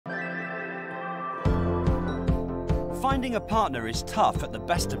Finding a partner is tough at the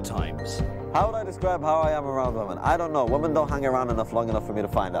best of times. How would I describe how I am around women? I don't know. Women don't hang around long enough for me to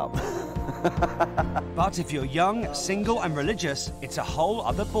find out. But if you're young, single and religious, it's a whole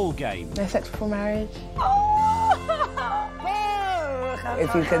other ball game. No sex before marriage.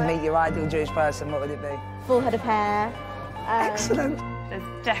 If you could meet your ideal Jewish person, what would it be? Full head of hair. Excellent.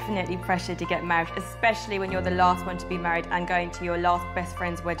 There's definitely pressure to get married, especially when you're the last one to be married and going to your last best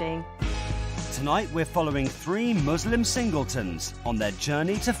friend's wedding. Tonight, we're following 3 Muslim singletons on their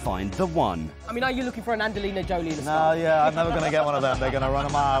journey to find the one. I mean, are you looking for an Angelina Jolie in the No, yeah, I'm never going to get one of them. They're going to run a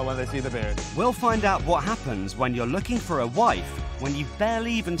mile when they see the beard. We'll find out what happens when you're looking for a wife when you've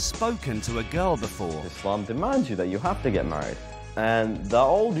barely even spoken to a girl before. Islam demands you that you have to get married. And the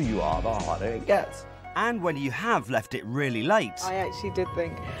older you are, the harder it gets. And when you have left it really late. I actually did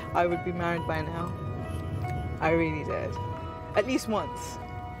think I would be married by now. I really did. At least once.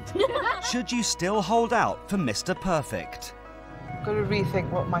 Should you still hold out for Mr. Perfect? I've got to rethink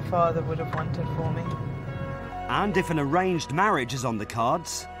what my father would have wanted for me. And if an arranged marriage is on the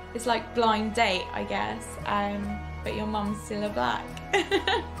cards? It's like blind date, I guess, but your mum's still a black.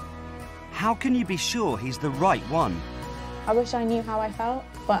 How can you be sure he's the right one? I wish I knew how I felt,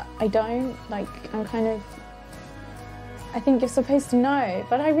 but I don't. Like, I'm kind of... I think you're supposed to know,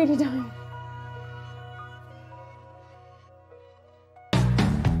 but I really don't.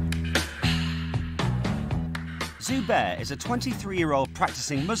 Zubair is a 23-year-old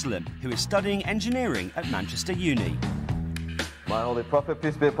practicing Muslim who is studying engineering at Manchester Uni. My Holy Prophet,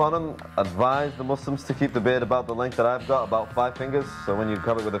 peace be upon him, advised the Muslims to keep the beard about the length that I've got, about 5 fingers. So when you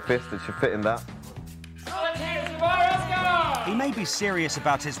cover it with a fist, it should fit in that. He may be serious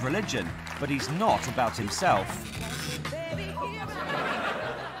about his religion, but he's not about himself.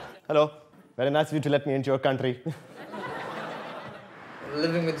 Hello. Very nice of you to let me into your country.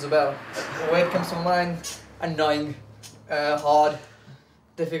 Living with Zubair. The word comes to mind, annoying, hard,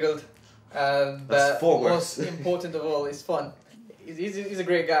 difficult, but most important of all is fun. He's a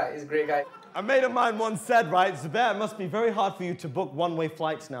great guy, he's a great guy. A mate of mine once said, right, Zubair, it must be very hard for you to book one-way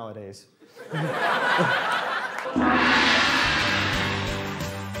flights nowadays.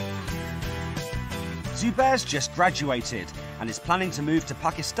 Zubair's just graduated and is planning to move to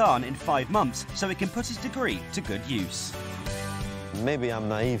Pakistan in 5 months so he can put his degree to good use. Maybe I'm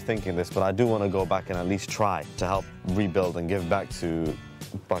naive thinking this, but I do want to go back and at least try to help rebuild and give back to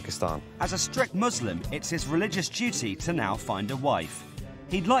Pakistan. As a strict Muslim, it's his religious duty to now find a wife.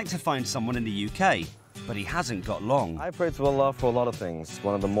 He'd like to find someone in the UK, but he hasn't got long. I pray to Allah for a lot of things.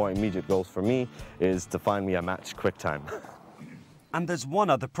 One of the more immediate goals for me is to find me a match quick time. And there's one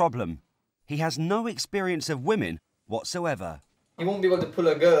other problem. He has no experience of women whatsoever. You won't be able to pull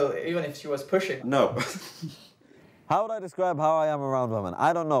a girl even if she was pushing. No. How would I describe how I am around women?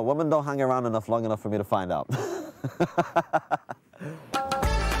 I don't know. Women don't hang around long enough for me to find out.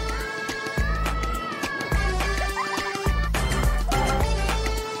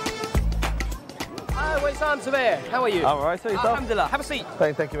 Hi, what's up, Zubair? How are you? All right, so yourself? Alhamdulillah. Have a seat.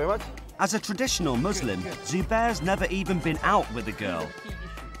 Thank you very much. As a traditional Muslim, Zubair's never even been out with a girl.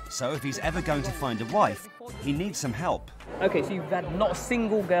 So if he's ever going to find a wife, he needs some help. Okay, so you've had not a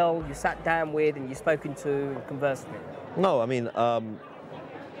single girl you sat down with and you've spoken to and conversed with? No, I mean,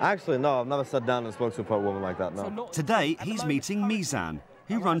 actually, no, I've never sat down and spoke to a woman like that, no. Today, he's meeting Mizan,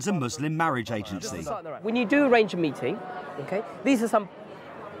 who runs a Muslim marriage agency. When you do arrange a meeting, okay, these are some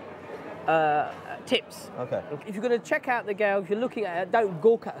tips. Okay. If you're going to check out the girl, if you're looking at her, don't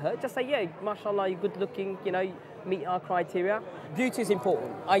gawk at her. Just say, yeah, mashallah, you're good looking, you know, meet our criteria. Beauty is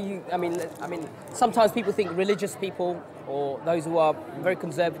important. I mean, sometimes people think religious people or those who are very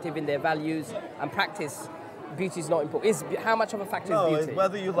conservative in their values and practice, beauty is not important. How much of a factor is beauty? No,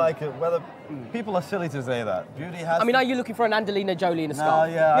 whether you like it, whether people are silly to say that. Beauty has. I mean, are you looking for an Angelina Jolie in a scarf?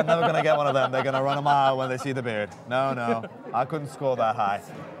 No, yeah, I'm never going to get one of them. They're going to run a mile when they see the beard. No, no, I couldn't score that high.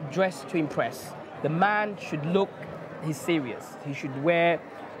 Dress to impress. The man should look, he's serious. He should wear,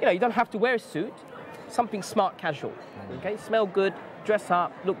 you know, you don't have to wear a suit, something smart casual, okay? Smell good, dress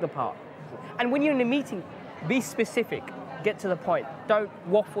up, look the part. And when you're in a meeting, be specific, get to the point. Don't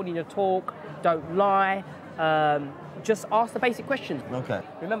waffle in your talk, don't lie, just ask the basic questions. Okay.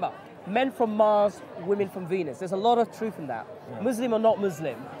 Remember, men from Mars, women from Venus. There's a lot of truth in that. Yeah. Muslim or not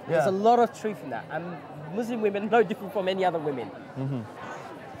Muslim, there's a lot of truth in that. And Muslim women are no different from any other women. Mm-hmm.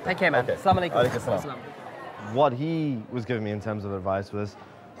 Take care, man. Okay. Assalamu alaikum. Alaikum. What he was giving me in terms of advice was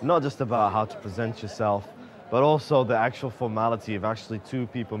not just about how to present yourself, but also the actual formality of actually 2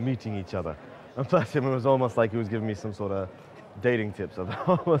 people meeting each other. And plus him, it was almost like he was giving me some sort of dating tips.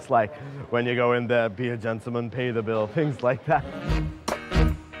 Almost like, when you go in there, be a gentleman, pay the bill, things like that.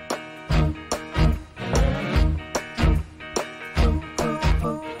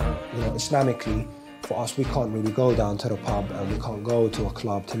 Islamically, for us, we can't really go down to the pub and we can't go to a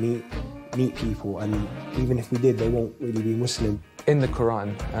club to meet people, and even if we did, they won't really be Muslim. In the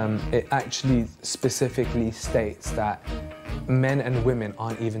Quran, it actually specifically states that men and women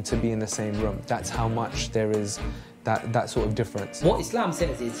aren't even to be in the same room. That's how much there is that sort of difference. What Islam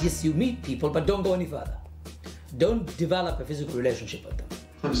says is, yes, you meet people, but don't go any further. Don't develop a physical relationship with them.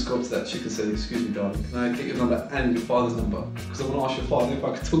 I just got to that chick and said, excuse me, darling, can I get your number and your father's number? Because I want to ask your father if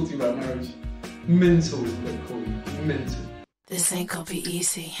I could talk to you about marriage. Mental is what they call you. Mental. This ain't gonna be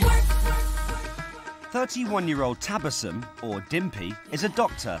easy. 31-year-old Tabassum, or Dimpy, is a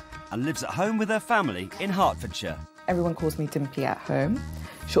doctor and lives at home with her family in Hertfordshire. Everyone calls me Dimpy at home,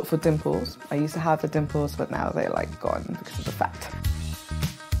 short for dimples. I used to have the dimples, but now they're like gone because of the fat.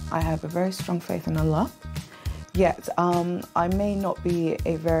 I have a very strong faith in Allah, yet I may not be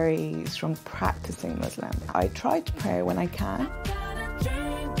a very strong practicing Muslim. I try to pray when I can.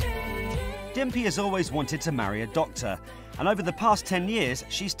 Dimpy has always wanted to marry a doctor, and over the past 10 years,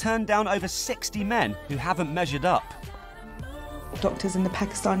 she's turned down over 60 men who haven't measured up. Doctors in the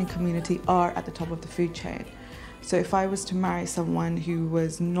Pakistani community are at the top of the food chain. So if I was to marry someone who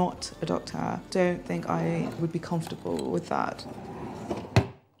was not a doctor, I don't think I would be comfortable with that.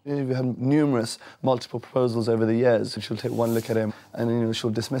 We've had multiple proposals over the years. She'll take one look at him and she'll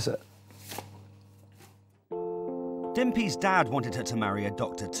dismiss it. Dimpy's dad wanted her to marry a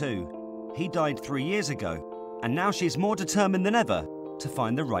doctor too. He died 3 years ago, and now she's more determined than ever to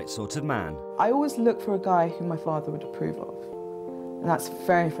find the right sort of man. I always look for a guy who my father would approve of, and that's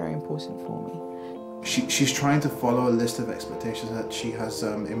very, very important for me. She's trying to follow a list of expectations that she has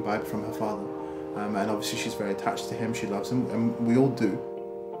imbibed from her father, and obviously she's very attached to him, she loves him, and we all do.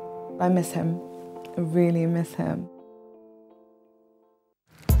 I miss him. I really miss him.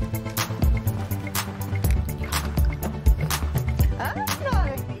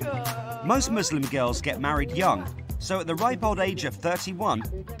 Most Muslim girls get married young, so at the ripe old age of 31,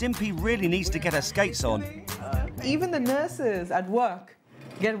 Dimpy really needs to get her skates on. Even the nurses at work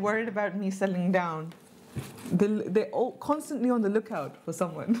get worried about me settling down. They're all constantly on the lookout for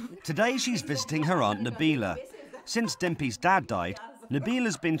someone. Today she's visiting her aunt Nabila. Since Dimpy's dad died,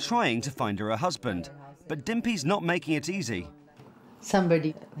 Nabila's been trying to find her a husband, but Dimpy's not making it easy.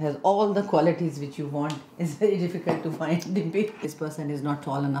 Somebody has all the qualities which you want. It's very difficult to find Dimpy. This person is not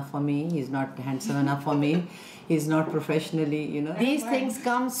tall enough for me. He's not handsome enough for me. He's not professionally, These things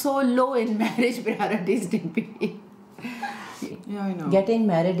come so low in marriage priorities, Dimpy. Yeah, I know. Getting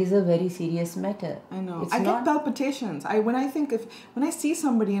married is a very serious matter. I know. I get palpitations. When I see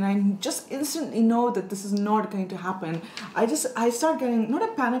somebody and I just instantly know that this is not going to happen, I start getting, not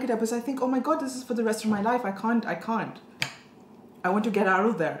a panic attack, but I think, oh my God, this is for the rest of my life. I can't. I want to get out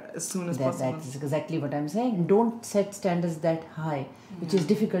of there as soon as possible. That's exactly what I'm saying. Don't set standards that high, which is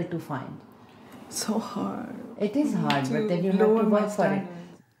difficult to find. So hard. It is hard, but then you have to work for it.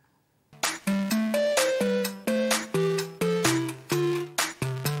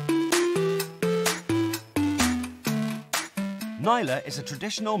 Nyla is a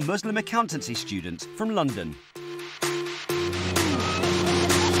traditional Muslim accountancy student from London.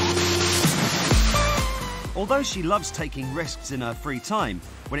 Although she loves taking risks in her free time,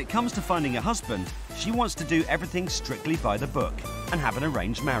 when it comes to finding a husband, she wants to do everything strictly by the book and have an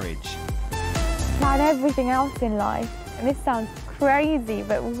arranged marriage. Like everything else in life, and this sounds crazy,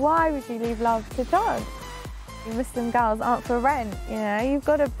 but why would you leave love to chance? Muslim girls aren't for rent, you've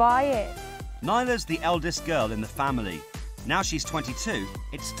got to buy it. Nyla's the eldest girl in the family. Now she's 22,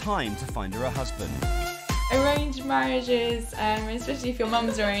 it's time to find her a husband. Arranged marriages, especially if your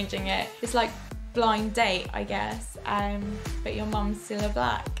mum's arranging it, it's like blind date, I guess, but your mum's still a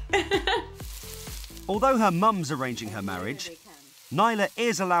black. Although her mum's arranging her marriage, Nyla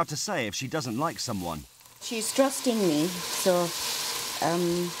is allowed to say if she doesn't like someone. She's trusting me, so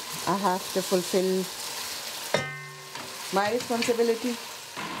I have to fulfill my responsibility.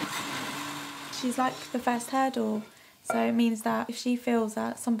 She's like the first hurdle, so it means that if she feels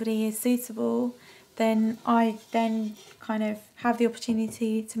that somebody is suitable, then I then kind of have the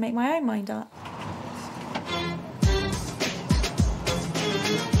opportunity to make my own mind up.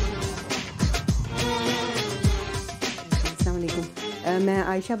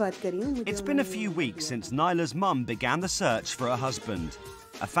 It's been a few weeks since Nyla's mum began the search for a husband.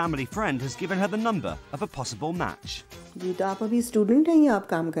 A family friend has given her the number of a possible match.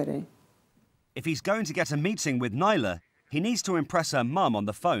 If he's going to get a meeting with Nyla, he needs to impress her mum on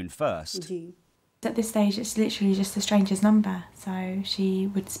the phone first. At this stage, it's literally just a stranger's number, so she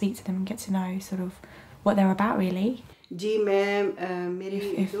would speak to them and get to know sort of what they're about, really. If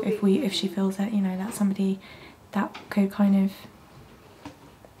she feels that, that's somebody that could kind of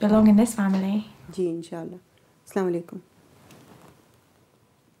belong in this family. Ji, inshallah. Assalamu alaikum.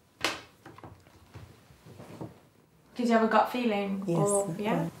 Did you have a gut feeling? Yes. Or,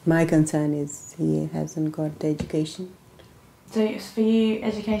 yeah. My concern is he hasn't got the education. So for you,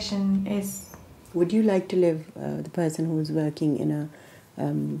 education is... Would you like to live the person who's working in a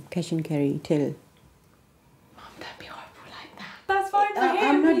cash and carry till? That's fine for him.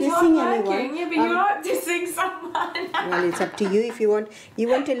 I'm not He's dissing hardworking. anyone. Yeah, but you're not dissing someone. Well, it's up to you. If you want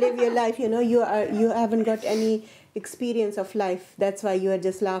to live your life, you know, you haven't got any experience of life. That's why you are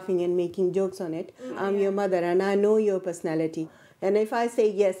just laughing and making jokes on it. I'm your mother and I know your personality. And if I say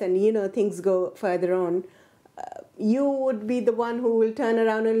yes and, you know, things go further on, you would be the one who will turn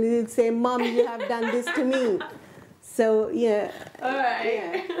around and will say, Mom, you have done this to me. So, yeah. All right.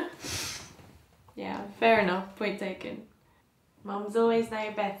 Yeah. Yeah, fair enough. Point taken. Mums always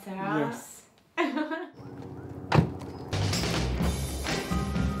know better, huh? Yes.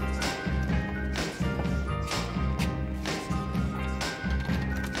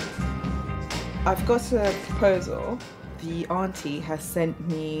 I've got a proposal. The auntie has sent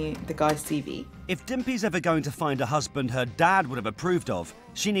me the guy's CV. If Dimpy's ever going to find a husband her dad would have approved of,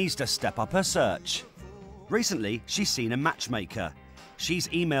 she needs to step up her search. Recently, she's seen a matchmaker. She's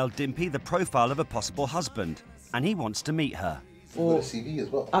emailed Dimpy the profile of a possible husband, and he wants to meet her. You've got a CV as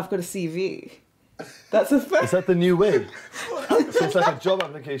well. I've got a CV. That's a fact. Is that the new way? So it's like a job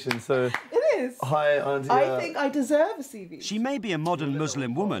application, so... It is. Hi, Auntie. I think I deserve a CV. She may be a modern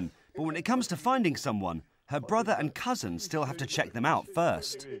Muslim woman, but when it comes to finding someone, her brother and cousin still have to check them out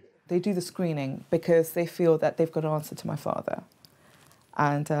first. They do the screening because they feel that they've got an answer to my father.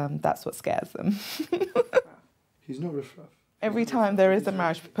 And that's what scares them. He's not riff-raff. Every time there is a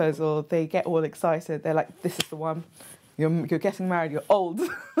marriage proposal, they get all excited. They're like, this is the one. You're getting married, you're old.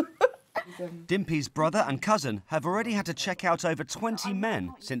 Dimpy's brother and cousin have already had to check out over 20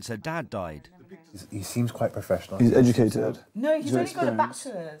 men since her dad died. He seems quite professional. He's educated. No, he's only got a experience.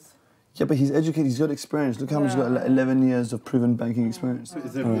 bachelor's. Yeah, but he's educated, he's got experience. Look how much he's got, like 11 years of proven banking experience.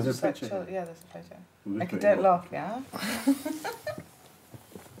 Is there a picture? Yeah, there's a photo. Okay, don't laugh, yeah?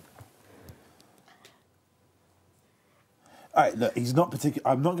 All right, look, he's not particular.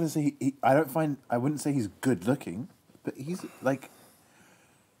 I'm not going to say I wouldn't say he's good looking, but he's like.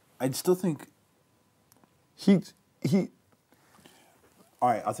 I'd still think. He. All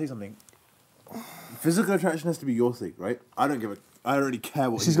right, I'll tell you something. Physical attraction has to be your thing, right? I don't really care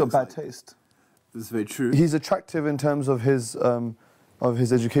what. He's got bad taste. That's very true. He's attractive in terms of his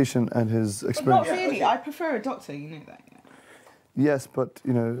education and his experience. Not really. I prefer a doctor, you know that. Yeah. Yes, but,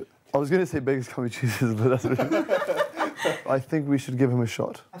 you know, I was going to say beggars can't be choosers, but that's really... I think we should give him a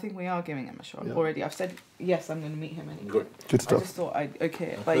shot. I think we are giving him a shot already. I've said, yes, I'm going to meet him anyway. Good stuff. I just thought I'd okay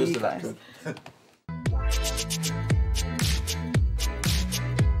it by you guys.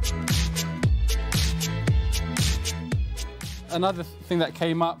 Another thing that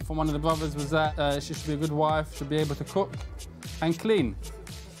came up from one of the brothers was that she should be a good wife, should be able to cook and clean.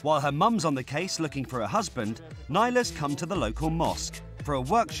 While her mum's on the case looking for a husband, Nyla's come to the local mosque for a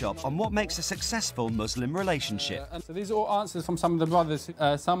workshop on what makes a successful Muslim relationship. So these are all answers from some of the brothers.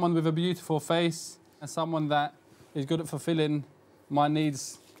 Someone with a beautiful face and someone that is good at fulfilling my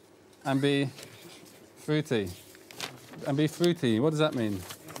needs and be fruity. And be fruity, what does that mean?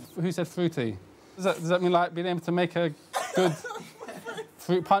 Who said fruity? Does that mean like being able to make a good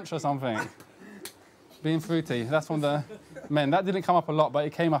fruit punch or something? Being fruity, that's from the men. That didn't come up a lot, but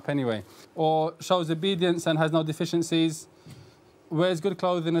it came up anyway. Or shows obedience and has no deficiencies, wears good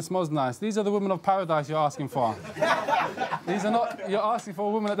clothing and smells nice. These are the women of paradise you're asking for. These are not, you're asking for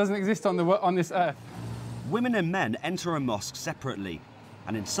a woman that doesn't exist on this earth. Women and men enter a mosque separately,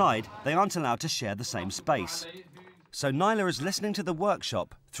 and inside they aren't allowed to share the same space. So Nyla is listening to the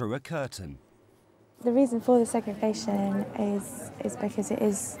workshop through a curtain. The reason for the segregation is because it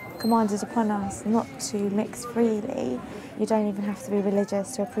is commanded upon us not to mix freely. You don't even have to be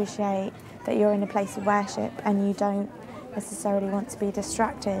religious to appreciate that you're in a place of worship, and you don't necessarily want to be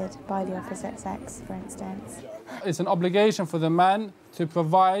distracted by the opposite sex, for instance. It's an obligation for the man to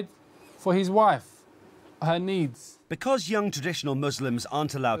provide for his wife, her needs. Because young traditional Muslims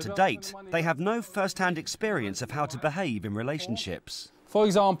aren't allowed to date, they have no first-hand experience of how to behave in relationships. For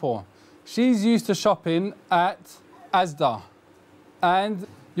example, she's used to shopping at Asda, and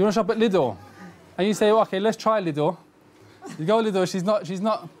you want to shop at Lidl, and you say, OK, let's try Lidl. You go Lidl, she's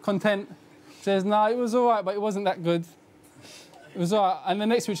not content. She says, no, it was all right, but it wasn't that good. It was all right. And the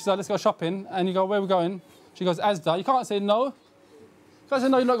next week she's like, let's go shopping, and you go, where are we going? She goes, Asda. You can't say no. You can't say,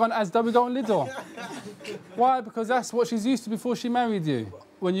 no, you're not going to Asda, we're going Lidl. Why? Because that's what she's used to before she married you.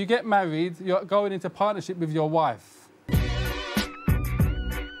 When you get married, you're going into partnership with your wife.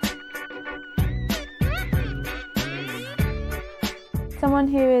 Someone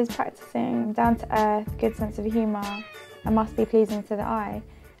who is practicing down-to-earth, good sense of humour and must be pleasing to the eye.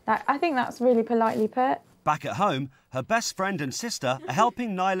 I think that's really politely put. Back at home, her best friend and sister are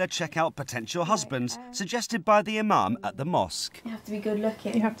helping Nyla check out potential husbands suggested by the imam at the mosque. You have to be good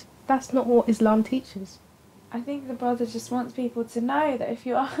looking. You have to. That's not what Islam teaches. I think the brother just wants people to know that if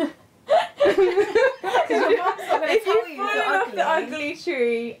you are... If you fall off the ugly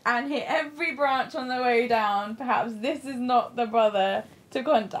tree and hit every branch on the way down, perhaps this is not the brother to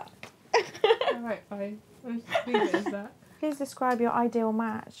contact. Alright, fine. Let's leave it as that. Please describe your ideal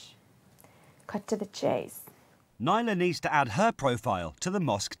match. Cut to the chase. Nyla needs to add her profile to the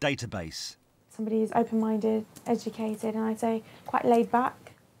mosque database. Somebody who's open-minded, educated, and I'd say quite laid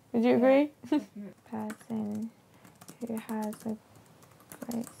back. Would you agree? Person who has a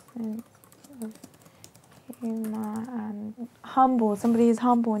great sense of humour and humble. Somebody who's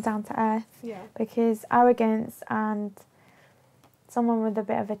humble and down to earth. Yeah. Because arrogance and someone with a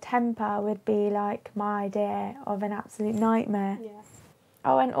bit of a temper would be like my idea of an absolute nightmare. Yeah.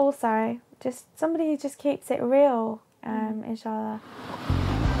 Oh, and also just somebody who just keeps it real, inshallah.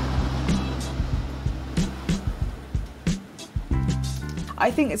 I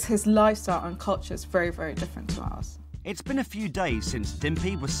think it's his lifestyle and culture is very, very different to ours. It's been a few days since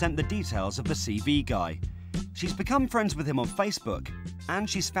Dimpy was sent the details of the CV guy. She's become friends with him on Facebook, and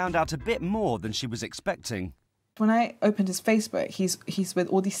she's found out a bit more than she was expecting. When I opened his Facebook, he's with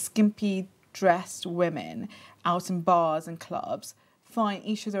all these skimpy dressed women out in bars and clubs. Fine,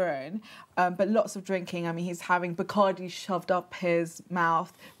 each of their own, but lots of drinking. I mean, he's having Bacardi shoved up his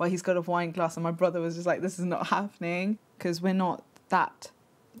mouth while he's got a wine glass, and my brother was just like, this is not happening, because we're not that,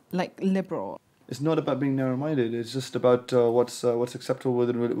 like, liberal. It's not about being narrow-minded. It's just about what's acceptable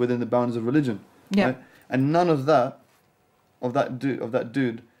within the bounds of religion. Yeah. Right? And none of that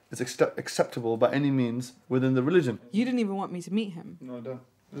dude is acceptable by any means within the religion. You didn't even want me to meet him. No, I don't.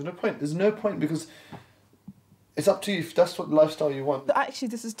 There's no point. There's no point because it's up to you if that's what lifestyle you want. But actually,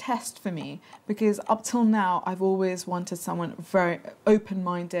 this is a test for me because up till now, I've always wanted someone very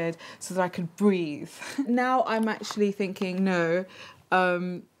open-minded so that I could breathe. Now I'm actually thinking, no,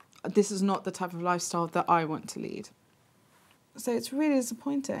 this is not the type of lifestyle that I want to lead. So it's really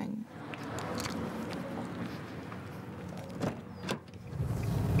disappointing.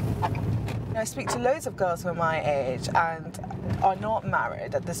 I speak to loads of girls who are my age and are not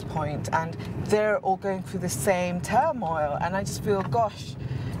married at this point, and they're all going through the same turmoil, and I just feel, gosh,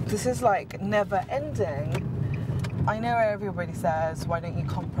 this is like never ending. I know everybody says, why don't you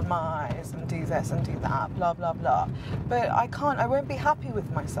compromise and do this and do that, blah, blah, blah. But I won't be happy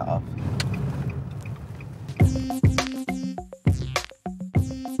with myself.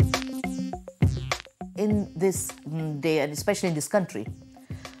 In this day, and especially in this country,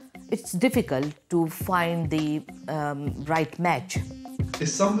 it's difficult to find the right match. If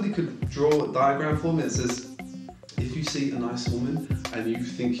somebody could draw a diagram for me that says, if you see a nice woman and you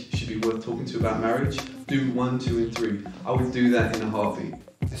think she'd be worth talking to about marriage, do 1, 2, and 3. I would do that in a heartbeat.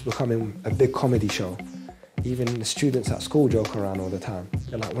 It's becoming a big comedy show. Even the students at school joke around all the time.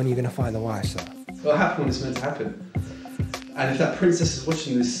 They're like, when are you going to find the wife, sir? It'll happen when it's meant to happen. And if that princess is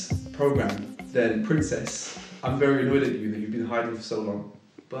watching this program, then princess, I'm very annoyed at you that you've been hiding for so long.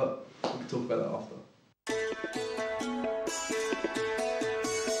 But we can talk about that after.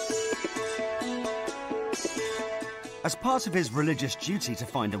 As part of his religious duty to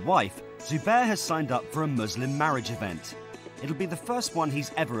find a wife, Zubair has signed up for a Muslim marriage event. It'll be the first one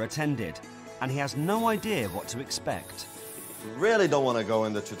he's ever attended, and he has no idea what to expect. Really don't want to go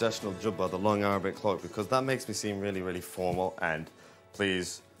in the traditional jubba, the long Arabic cloak, because that makes me seem really, really formal. And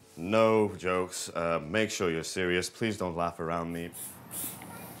please, no jokes. Make sure you're serious. Please don't laugh around me.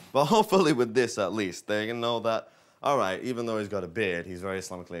 But hopefully with this, at least, they can know that, all right, even though he's got a beard, he's very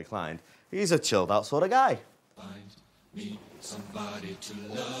Islamically inclined, he's a chilled-out sort of guy. Me somebody to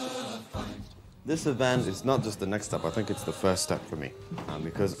love, find. This event is not just the next step, I think it's the first step for me,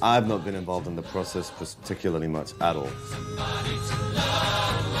 because I've not been involved in the process particularly much at all.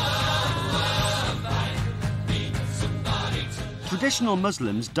 Traditional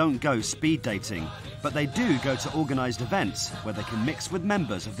Muslims don't go speed dating, but they do go to organised events where they can mix with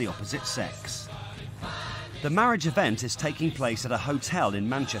members of the opposite sex. The marriage event is taking place at a hotel in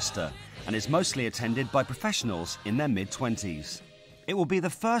Manchester and is mostly attended by professionals in their mid-20s. It will be the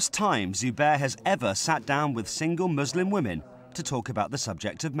first time Zubair has ever sat down with single Muslim women to talk about the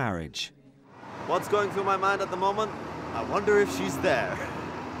subject of marriage. What's going through my mind at the moment? I wonder if she's there.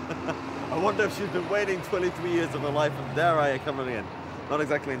 I wonder if she's been waiting 23 years of her life, and there I am coming in. Not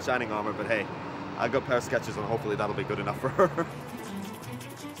exactly in shining armor, but hey, I got a pair of sketches and hopefully that'll be good enough for her.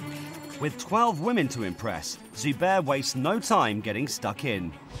 With 12 women to impress, Zubair wastes no time getting stuck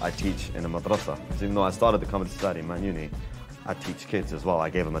in. I teach in a madrasa. So even though I started the Comedy Society in Man Uni, I teach kids as well.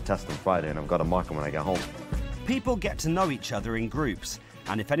 I gave them a test on Friday and I've got to mark them when I get home. People get to know each other in groups,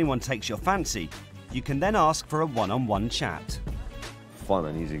 and if anyone takes your fancy, you can then ask for a one-on-one chat. Fun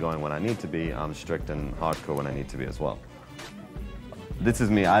and easygoing when I need to be. I'm strict and hardcore when I need to be as well. This is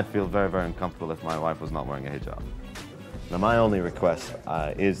me. I'd feel very, very uncomfortable if my wife was not wearing a hijab. Now, my only request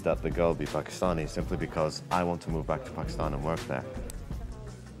is that the girl be Pakistani, simply because I want to move back to Pakistan and work there.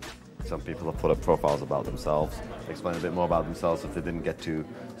 Some people have put up profiles about themselves, explain a bit more about themselves if they didn't get to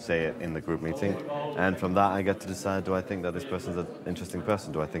say it in the group meeting. And from that, I get to decide, do I think that this person's an interesting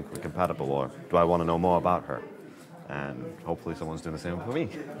person? Do I think we're compatible? Or do I want to know more about her? And hopefully someone's doing the same for me.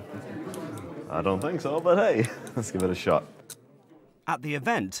 I don't think so, but hey, let's give it a shot. At the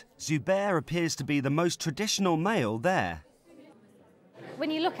event, Zubair appears to be the most traditional male there.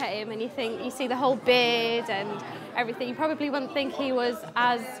 When you look at him and you see the whole beard and everything, you probably wouldn't think he was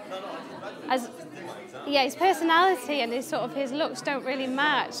yeah, his personality and his looks don't really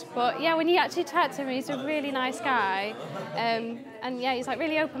match. But yeah, when you actually chat to him, he's a really nice guy. And yeah, he's like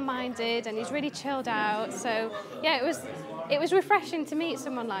really open-minded and he's really chilled out. So yeah, it was refreshing to meet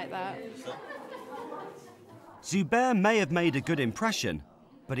someone like that. Zubair may have made a good impression,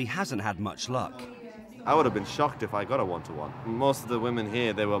 but he hasn't had much luck. I would have been shocked if I got a one-to-one. Most of the women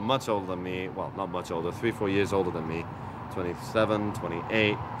here, they were much older than me. Well, not much older, 3-4 years older than me. 27,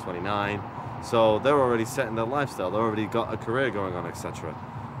 28, 29. So they're already set in their lifestyle. They already got a career going on, etc.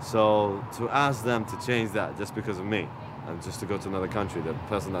 So to ask them to change that just because of me, and just to go to another country, the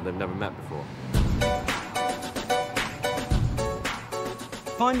person that they've never met before.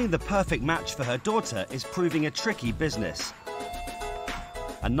 Finding the perfect match for her daughter is proving a tricky business.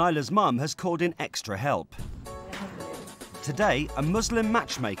 And Nyla's mum has called in extra help. Today, a Muslim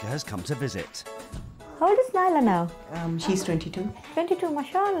matchmaker has come to visit. How old is Nyla now? She's 22. 22,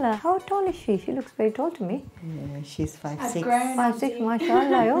 mashallah. How tall is she? She looks very tall to me. Yeah, she's 5'6". 5'6",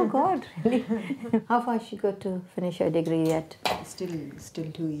 mashallah. Oh, God. Really? How far has she got to finish her degree yet? Still 2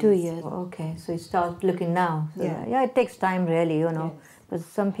 years. 2 years. Okay, so you start looking now. So Yeah. Yeah, it takes time, really, you know. Because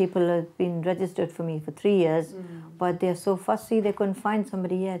some people have been registered for me for 3 years, but they're so fussy they couldn't find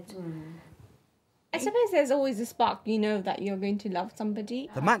somebody yet. I suppose there's always a spark, you know, that you're going to love somebody.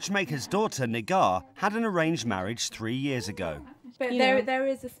 The matchmaker's daughter, Nigar, had an arranged marriage 3 years ago. But there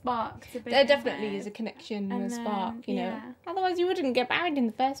is a spark. There definitely is a connection and a spark, you know. Otherwise you wouldn't get married in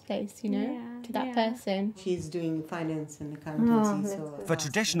the first place, you know, to that person. She's doing finance and accountancy. For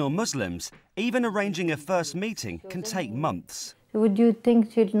traditional Muslims, even arranging a first meeting can take months. Would you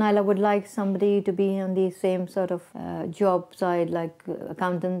think Nyla would like somebody to be on the same sort of job side, like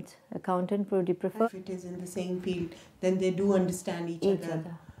accountant, would you prefer? If it is in the same field, then they do understand each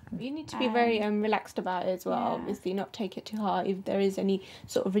other. You need to be very relaxed about it as well, obviously, not take it too hard if there is any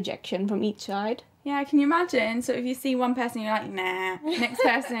sort of rejection from each side. Yeah, can you imagine? So if you see one person, you're like, nah. Next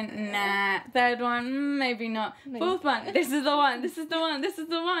person, nah. Third one, maybe not. Fourth one, this is the one, this is the one, this is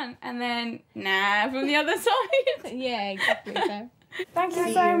the one. And then, nah, from the other side. Yeah, exactly so. Thank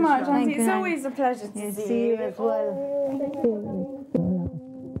you so much, Auntie. It's always a pleasure to see you as well.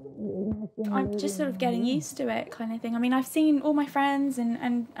 I'm just sort of getting used to it, kind of thing. I mean, I've seen all my friends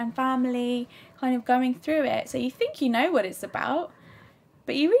and family kind of going through it. So you think you know what it's about,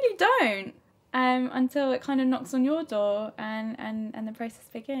 but you really don't. Until it kind of knocks on your door and the process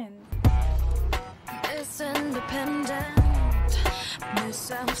begins. Miss Independent, Miss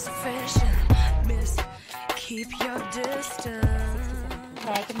Self-Sufficient, Miss Keep Your Distance.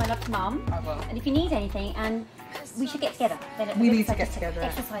 Okay, give my love to Mum. I will. And if you need anything, and we should get together. We need to get together.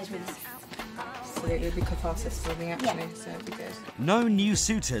 Exercise with us. So it would be catharsis for me, actually, so it'd be good. No new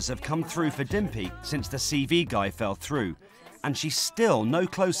suitors have come through for Dimpy since the CV guy fell through, and she's still no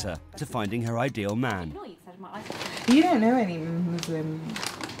closer to finding her ideal man. You don't know any Muslim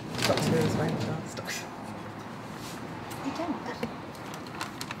doctors by any chance? You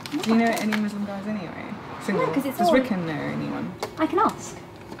don't? Do you know any Muslim guys anyway? Single? No, 'cause it's Does all- Rickon know anyone? I can ask.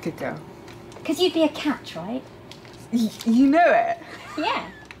 Good girl. Because you'd be a catch, right? You know it? Yeah.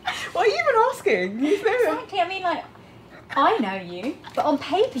 Why are you even asking? You know Exactly. I mean, like, I know you, but on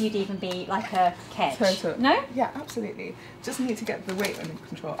paper you'd even be like a catch. Total. No? Yeah, absolutely. Just need to get the weight under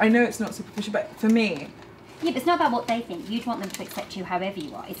control. I know it's not superficial, but for me... Yeah, but it's not about what they think. You'd want them to accept you however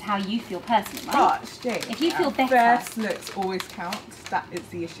you are. It's how you feel personally, right? But, Jane, if you feel better... First looks always counts. That is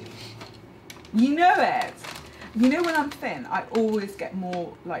the issue. You know it. You know when I'm thin, I always get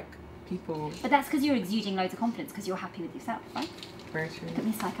more, like, people... But that's because you're exuding loads of confidence because you're happy with yourself, right? Very true. Look at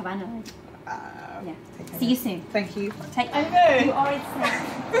me psychoanalyze. Yeah. Take care. See you soon. Thank you. Take I know. You are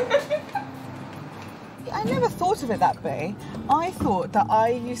insane. I never thought of it that way. I thought that I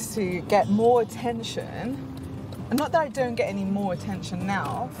used to get more attention, not that I don't get any more attention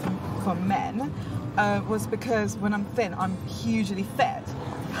now from men, was because when I'm thin, I'm hugely fit.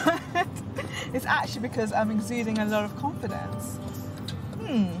 It's actually because I'm exuding a lot of confidence.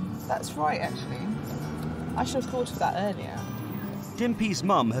 That's right, actually. I should have thought of that earlier. Dimpy's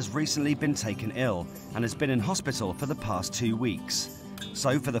mum has recently been taken ill and has been in hospital for the past 2 weeks.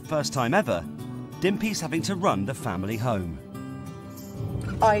 So for the first time ever, Dimpy's having to run the family home.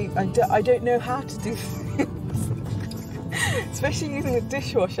 I don't know how to do things, especially using a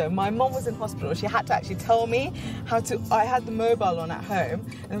dishwasher. My mum was in hospital. She had to actually tell me how to. I had the mobile on at home,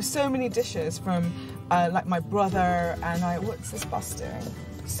 and there were so many dishes from like my brother and what's this bus doing?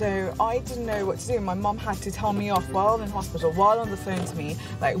 So I didn't know what to do. My mum had to tell me off while in hospital, while on the phone to me,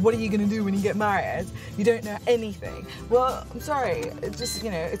 like, what are you going to do when you get married? You don't know anything. Well, I'm sorry, it's just,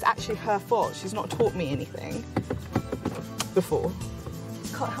 it's actually her fault. She's not taught me anything before.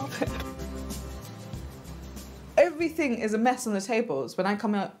 Can't help it. Everything is a mess on the tables. When I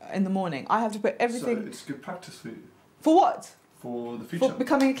come out in the morning, I have to put everything... So it's good practice for you. For what? For the future. For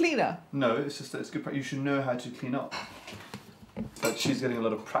becoming a cleaner? No, it's just that it's good practice. You should know how to clean up. Like, she's getting a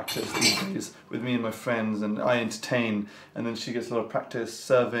lot of practice these days with me and my friends, and I entertain, and then she gets a lot of practice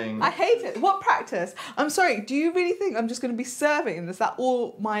serving. I hate it. What practice? I'm sorry, do you really think I'm just going to be serving, and is that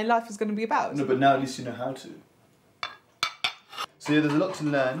all my life is going to be about? No, but now at least you know how to. So yeah, there's a lot to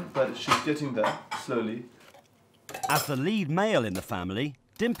learn, but she's getting there, slowly. As the lead male in the family,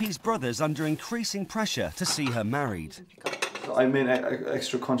 Dimpy's brother's under increasing pressure to see her married. I made an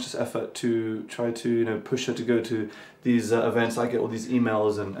extra conscious effort to try to, push her to go to these events. I get all these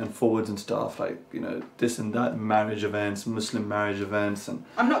emails and forwards and stuff, like, this and that, marriage events, Muslim marriage events, and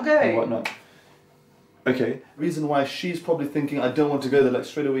I'm not going. And whatnot. Okay. Reason why she's probably thinking, I don't want to go there, like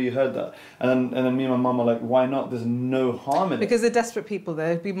straight away you heard that. And then me and my mum are like, why not? There's no harm in it. Because they're desperate people.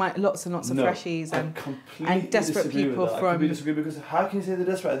 There'd be lots and lots of freshies and desperate people from... I completely disagree, because how can you say they're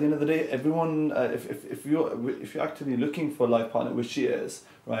desperate? At the end of the day, everyone, if you're actively looking for a life partner, which she is,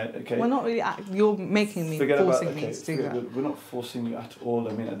 right, okay. Well, not really, you're making me, forcing me to do that. We're not forcing you at all.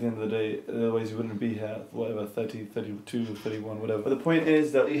 I mean, at the end of the day, otherwise you wouldn't be here, whatever, 30, 32, 31, whatever. But the point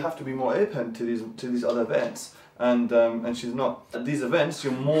is that you have to be more open to these other events. And she's not. At these events,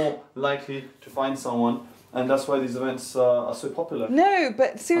 you're more likely to find someone, and that's why these events are so popular. No,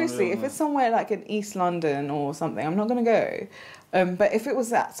 but seriously, if it's somewhere like in East London or something, I'm not going to go. But if it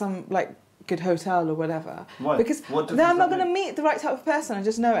was at some, like, good hotel or whatever. Why? Because then I'm not going to meet the right type of person, I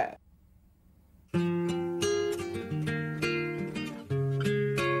just know it.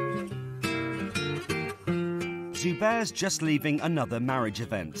 Zubair's just leaving another marriage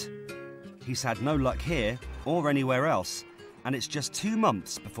event. He's had no luck here or anywhere else, and it's just 2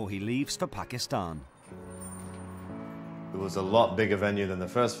 months before he leaves for Pakistan. It was a lot bigger venue than the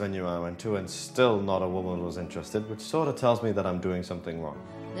first venue I went to, and still not a woman was interested, which sort of tells me that I'm doing something wrong.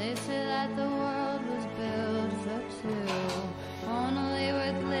 They say that the world was built for two, only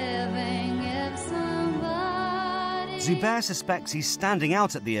worth living if somebody... Zubair suspects he's standing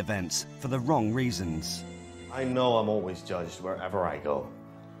out at the events for the wrong reasons. I know I'm always judged wherever I go.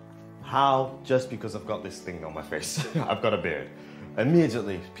 How? Just because I've got this thing on my face. I've got a beard.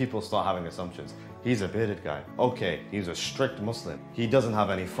 Immediately, people start having assumptions. He's a bearded guy. Okay, he's a strict Muslim. He doesn't have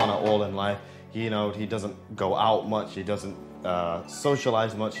any fun at all in life. He doesn't go out much. He doesn't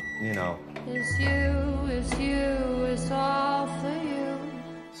socialize much, It's you, it's all for you.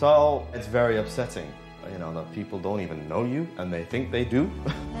 So it's very upsetting, that people don't even know you and they think they do.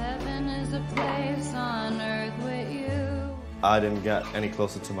 Heaven is a place on earth with you. I didn't get any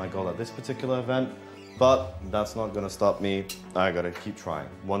closer to my goal at this particular event, but that's not going to stop me. I got to keep trying.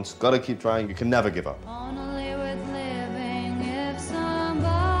 One's got to keep trying. You can never give up. Only with living if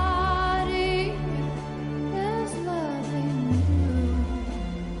somebody is loving you.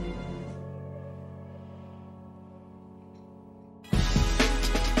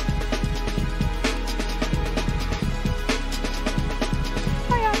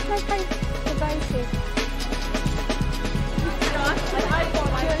 Hiya, my friend, devoted.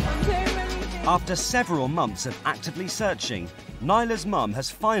 After several months of actively searching, Nyla's mum has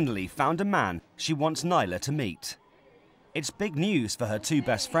finally found a man she wants Nyla to meet. It's big news for her 2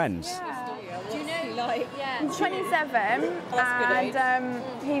 best friends. Do you know, he's 27 and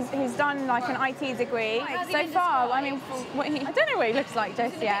he's done like an IT degree. So far, I mean, I don't know what he looks like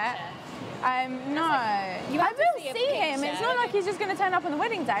just yet. No. I will see him. It's not like he's just going to turn up on the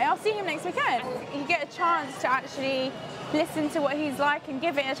wedding day. I'll see him next weekend. You get a chance to actually listen to what he's like and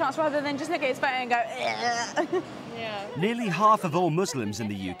give it a chance rather than just look at his photo and go, yeah. Nearly half of all Muslims in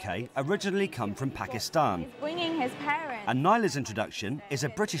the UK originally come from Pakistan. Bringing his parents. And Nyla's introduction is a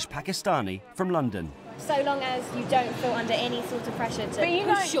British Pakistani from London. So long as you don't feel under any sort of pressure to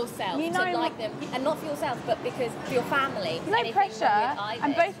push yourself to like them, and not for yourself, but because for your family. There's no pressure,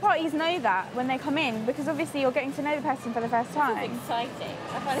 and both parties know that when they come in, because obviously you're getting to know the person for the first time. It's exciting.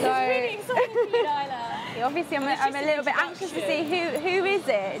 I find it's really exciting for you, Nyla. Obviously, I'm a little bit anxious to see who is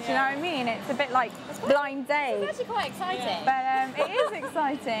it. Do you know what I mean? It's a bit like blind date. It's actually quite exciting. But it is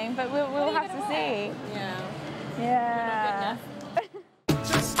exciting. But we'll have to see. Yeah. Yeah.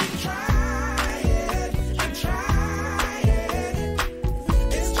 Just keep trying and trying.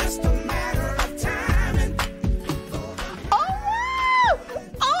 It's just a matter of timing. Oh wow!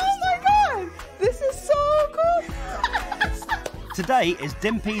 Oh my god! This is so cool! Today is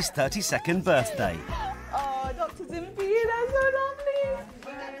Dimpy's 32nd birthday. Oh, Dr. Dimpy, that's so lovely!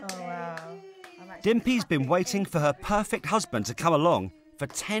 Oh wow. Dimpy's been waiting for her perfect husband to come along for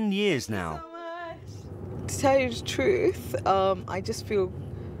 10 years now. To tell you the truth, I just feel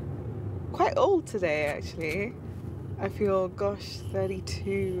quite old today, actually. I feel, gosh,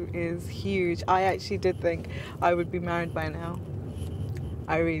 32 is huge. I actually did think I would be married by now.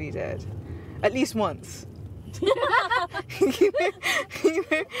 I really did. At least once.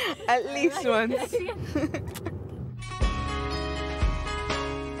 At least once.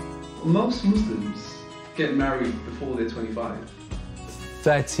 Most Muslims get married before they're 25.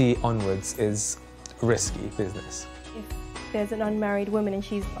 30 onwards is risky business. If there's an unmarried woman and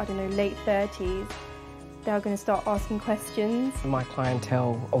she's, I don't know, late 30s, they're going to start asking questions. My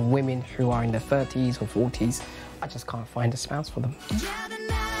clientele of women who are in their 30s or 40s, I just can't find a spouse for them.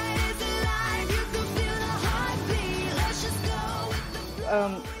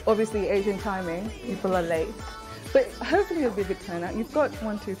 Obviously, Asian timing, people are late. But hopefully it'll be a good turnout. You've got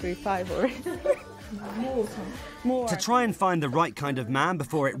 1, 2, 3, 5 already. More. To try and find the right kind of man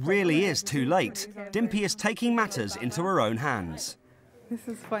before it really is too late, Dimpy is taking matters into her own hands. This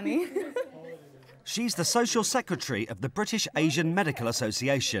is funny. She's the social secretary of the British Asian Medical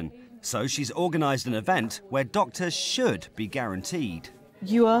Association, so she's organised an event where doctors should be guaranteed.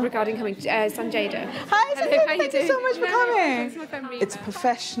 You are? Regarding coming, Sanjayda. Hi, Hello, how thank you so much for No, coming. It's a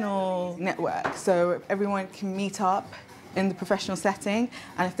professional network, so everyone can meet up in the professional setting,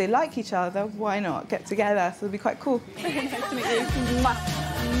 and if they like each other, why not get together? So it'll be quite cool. Nice to meet you.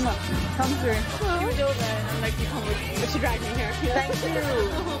 Come through. You were there, and like you come with, but you dragged me here. Thank you.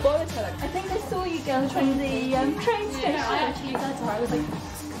 I think I saw you girls from the train station. I actually said to her, I was like,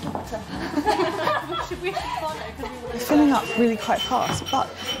 should we follow? We're filling up really quite fast, but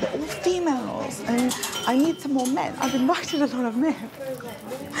they're all females, and I need some more men. I've invited a lot of men.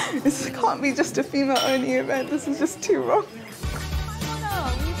 This can't be just a female-only event. This is just too wrong.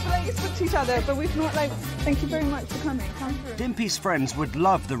 We've spoke to each other, but we've not thank you very much for coming. Come through. Dimpy's friends would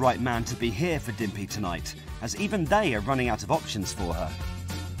love the right man to be here for Dimpy tonight, as even they are running out of options for her.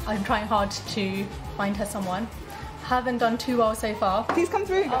 I'm trying hard to find her someone. Haven't done too well so far. Please come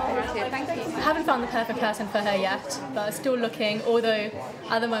through. Thank you. Haven't found the perfect person for her yet, but still looking, although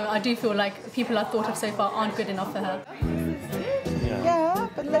at the moment I do feel like people I've thought of so far aren't good enough for her. Yeah,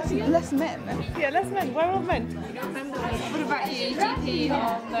 but less men. Yeah, less men. Where are all men? What about you, GP?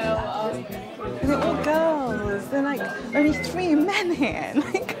 They're all girls. They're like only 3 men here.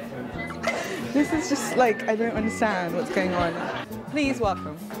 Like, this is just like, I don't understand what's going on. Please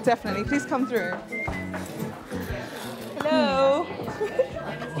welcome. Definitely. Please come through. Hello.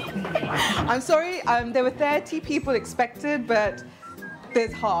 I'm sorry, there were 30 people expected, but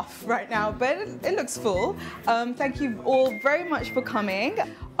there's half right now, but it looks full. Thank you all very much for coming.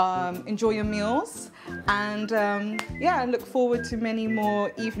 Enjoy your meals, and yeah, I look forward to many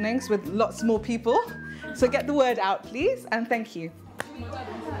more evenings with lots more people. So get the word out, please, and thank you.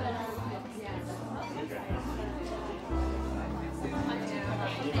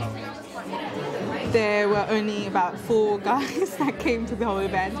 There were only about 4 guys that came to the whole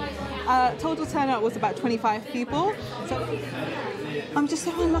event. Total turnout was about 25 people. So I'm just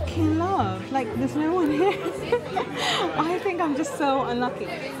so unlucky in love. Like, there's no one here. I think I'm just so unlucky.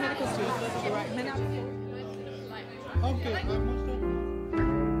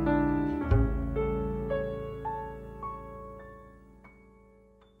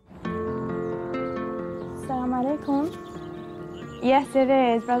 Assalamu alaikum. Yes, it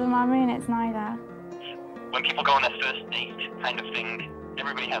is. Brother Mamoon, it's Nyla. When people go on their first date kind of thing,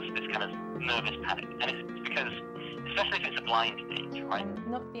 everybody has this kind of nervous panic. And it's because especially if it's a blind date, right?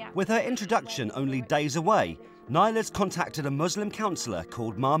 Not the With her introduction only days away, Nyla's contacted a Muslim counsellor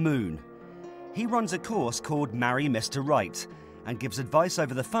called Marmoon. He runs a course called Marry Mr. Right and gives advice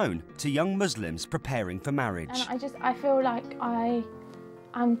over the phone to young Muslims preparing for marriage. And I feel like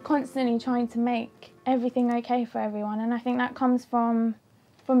I'm constantly trying to make everything okay for everyone, and I think that comes from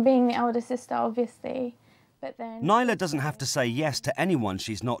being the elder sister, obviously. But then Nyla doesn't have to say yes to anyone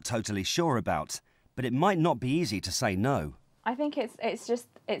she's not totally sure about, but it might not be easy to say no. I think it's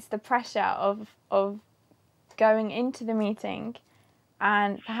the pressure of going into the meeting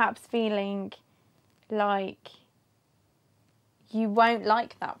and perhaps feeling like you won't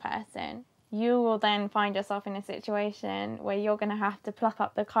like that person. You will then find yourself in a situation where you're going to have to pluck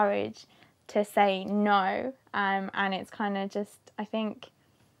up the courage to say no, and it's kind of just, I think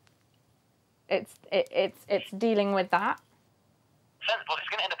it's dealing with that. What's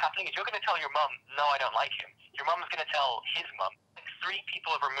going to end up happening is you're going to tell your mum, no, I don't like him. Your mum's going to tell his mum. 3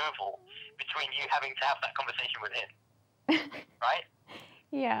 people of removal between you having to have that conversation with him, right?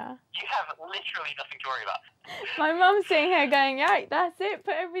 Yeah. You have literally nothing to worry about. My mum's sitting here going, yeah, that's it,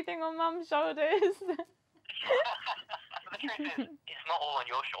 put everything on mum's shoulders. But the truth is, it's not all on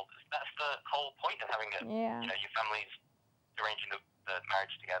your shoulders. That's the whole point of having your families arranging the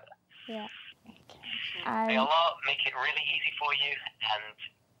marriage together. Yeah. May Allah make it really easy for you and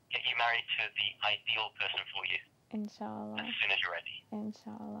get you married to the ideal person for you. Inshallah. As soon as you're ready.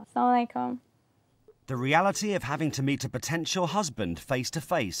 Inshallah. Assalamu alaikum. The reality of having to meet a potential husband face to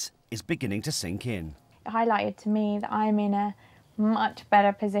face is beginning to sink in. It highlighted to me that I'm in a much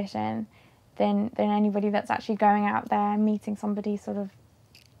better position than anybody that's actually going out there meeting somebody sort of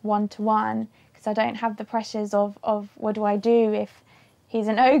one-to-one, because I don't have the pressures of what do I do if he's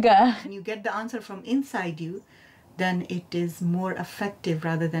an ogre. When you get the answer from inside you, then it is more effective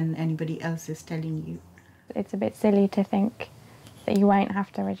rather than anybody else is telling you. It's a bit silly to think that you won't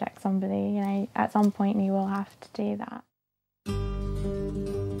have to reject somebody. You know, at some point you will have to do that.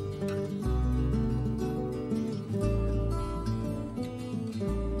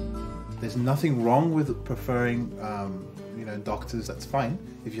 There's nothing wrong with preferring, doctors. That's fine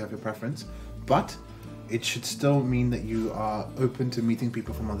if you have your preference, but it should still mean that you are open to meeting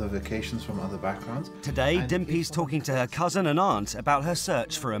people from other vocations, from other backgrounds. Today, Dimpy's talking to her cousin and aunt about her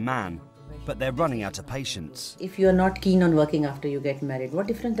search for a man, but they're running out of patience. If you're not keen on working after you get married, what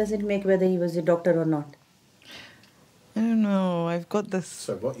difference does it make whether he was a doctor or not? I don't know. I've got this.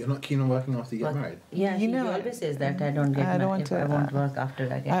 So what? You're not keen on working after you get married? Yeah, he always says that. I don't get married. I won't work after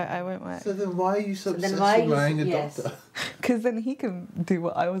I get married. I won't work. So then why are you so obsessed with marrying a doctor? Because then he can do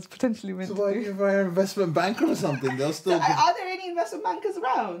what I was potentially meant to do. So why are you marrying an investment banker or something? They'll still. Are there any investment bankers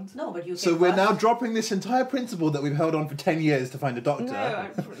around? No, but you. So we're now dropping this entire principle that we've held on for 10 years to find a doctor. No,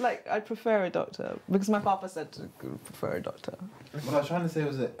 I prefer a doctor because my papa said to prefer a doctor. What I was trying to say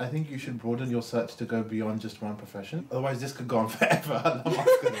was that I think you should broaden your search to go beyond just one profession. Otherwise, this could go on forever.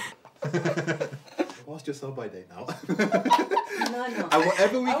 What's your sell by date now? No. And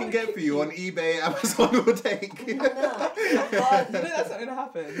whatever we can get for you on eBay, Amazon will take. No. God, that's not going to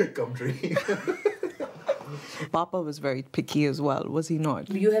happen. Gumtree. Papa was very picky as well, was he not?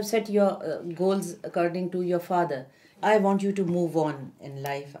 You have set your goals according to your father. I want you to move on in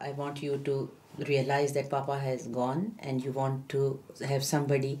life. I want you to realize that Papa has gone and you want to have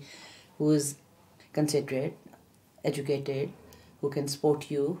somebody who is considerate, educated, who can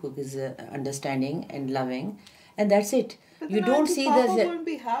support you, who is understanding and loving, and that's it. But you don't see Papa that. won't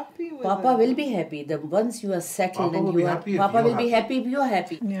be happy with Papa will be happy. Once you are settled and you are, Papa will be happy if you are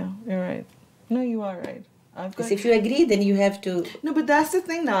happy. Yeah, you're right. No, you are right. Because if you agree, then you have to. No, but that's the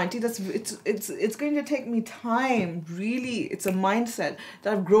thing now, Auntie. It's going to take me time. Really, it's a mindset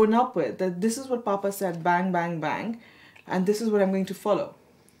that I've grown up with. That this is what Papa said, bang, bang, bang, and this is what I'm going to follow.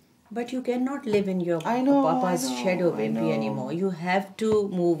 But you cannot live in your Papa's shadow, Dimpy, anymore. You have to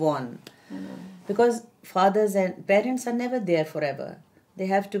move on. Because fathers and parents are never there forever. They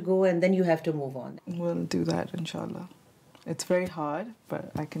have to go and then you have to move on. We'll do that, inshallah. It's very hard,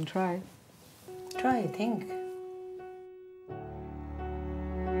 but I can try. Try, think.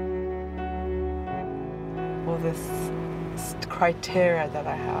 All this criteria that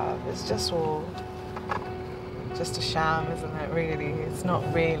I have is just all just a sham, isn't it, really? It's not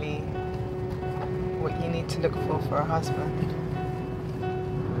really what you need to look for a husband.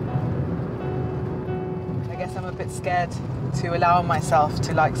 I guess I'm a bit scared to allow myself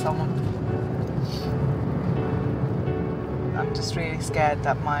to like someone. I'm just really scared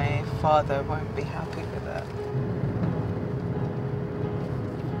that my father won't be happy with it.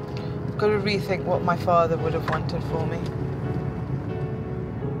 I've got to rethink what my father would have wanted for me.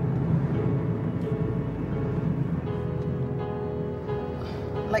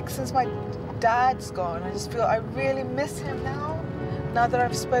 Like, since my dad's gone, I just feel I really miss him now. Now that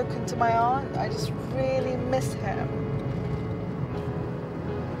I've spoken to my aunt, I just really miss him.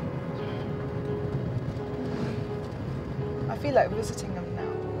 I feel like visiting him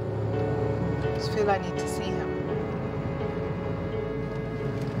now. I just feel I need to see him.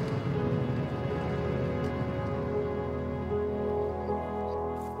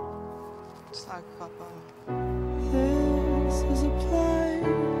 Just like Papa. This is a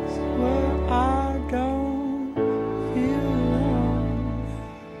place where I don't feel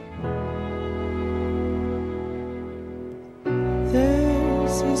alone.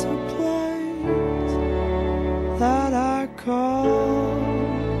 This is a place that I call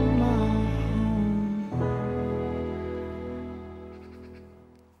my home.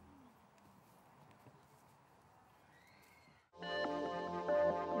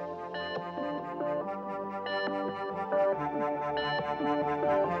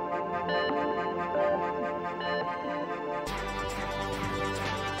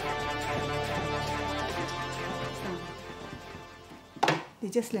 They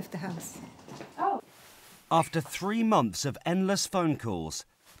just left the house. After 3 months of endless phone calls,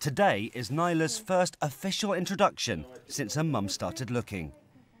 today is Nyla's first official introduction since her mum started looking.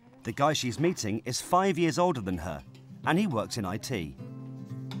 The guy she's meeting is 5 years older than her, and he works in IT.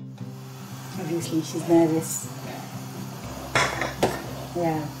 Obviously, she's nervous.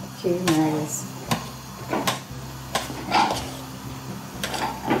 Yeah, she's nervous.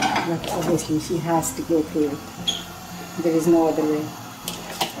 But obviously, she has to go through it. There is no other way.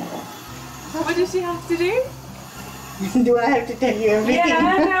 What does she have to do? Do I have to tell you everything?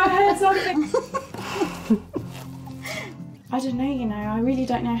 Yeah, I heard something. I don't know, you know, I really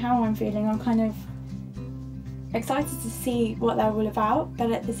don't know how I'm feeling. I'm kind of excited to see what they're all about,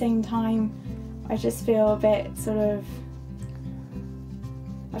 but at the same time, I just feel a bit sort of,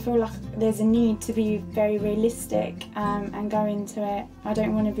 I feel like there's a need to be very realistic and go into it. I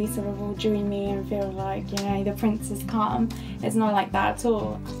don't want to be sort of all dreamy and feel like, you know, the prince has come. It's not like that at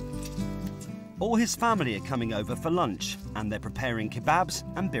all. All his family are coming over for lunch, and they're preparing kebabs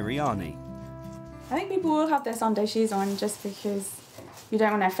and biryani. I think people will have their Sunday shoes on just because you don't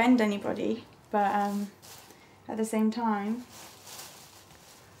want to offend anybody, but at the same time,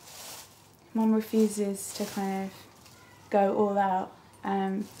 Mum refuses to kind of go all out,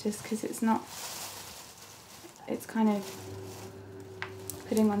 just because it's not, it's kind of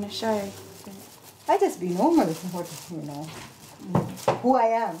putting on a show. I just be normal, you know, who I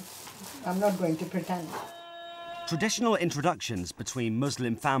am. I'm not going to pretend. Traditional introductions between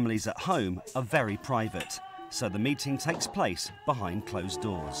Muslim families at home are very private, so the meeting takes place behind closed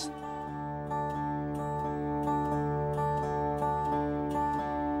doors.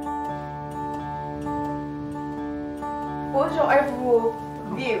 What's your overall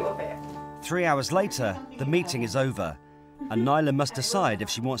view of it? 3 hours later, the meeting is over, and Nyla must decide if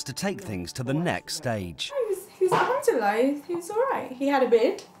she wants to take things to the next stage. He was alhamdulillah, he was alright. He had a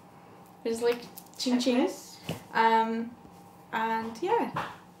beard. It was like chin chin. And yeah.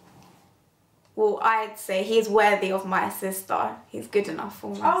 Well, I'd say he's worthy of my sister. He's good enough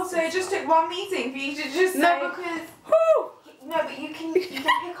for me. Oh, so it just took one meeting for you to just No, say... because... No, but you can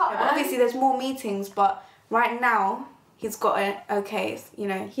pick up... Obviously there's more meetings, but right now he's got an okay, you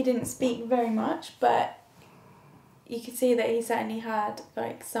know. He didn't speak very much, but you could see that he certainly had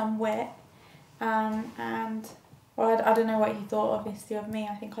like some wit. And well, I don't know what he thought obviously of me.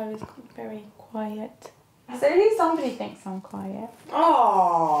 I think I was very quiet. So at least somebody thinks I'm quiet.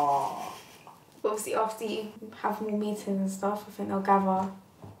 Oh. Obviously after you have more meetings and stuff, I think they'll gather.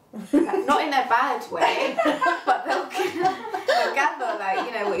 Not in a bad way, but they'll gather like,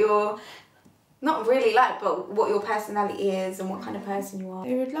 you know, what you're not really like, but what your personality is and what kind of person you are.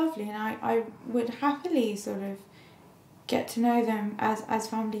 They were lovely, and I would happily sort of get to know them as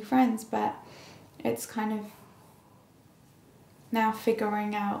family friends, but it's kind of now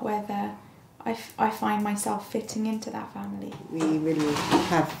figuring out whether I find myself fitting into that family. We will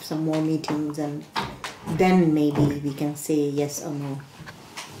have some more meetings and then maybe we can say yes or no,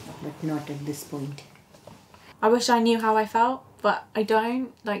 but not at this point. I wish I knew how I felt, but I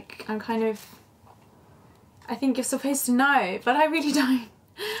don't. Like, I'm kind of... I think you're supposed to know, but I really don't.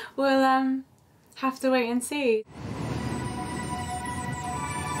 We'll have to wait and see.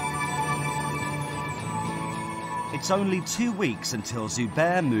 It's only 2 weeks until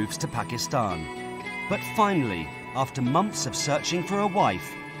Zubair moves to Pakistan. But finally, after months of searching for a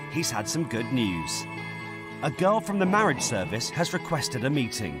wife, he's had some good news. A girl from the marriage service has requested a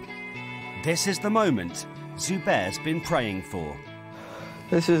meeting. This is the moment Zubair's been praying for.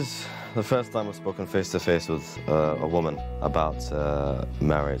 This is the first time I've spoken face to face with a woman about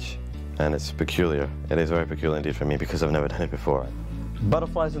marriage, and it's peculiar. It is very peculiar indeed for me because I've never done it before.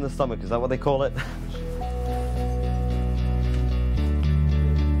 Butterflies in the stomach, is that what they call it?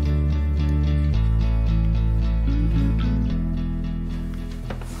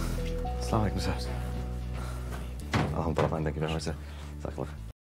 Assalamu alaikum, sir. Alhamdulillah, thank you very much, sir.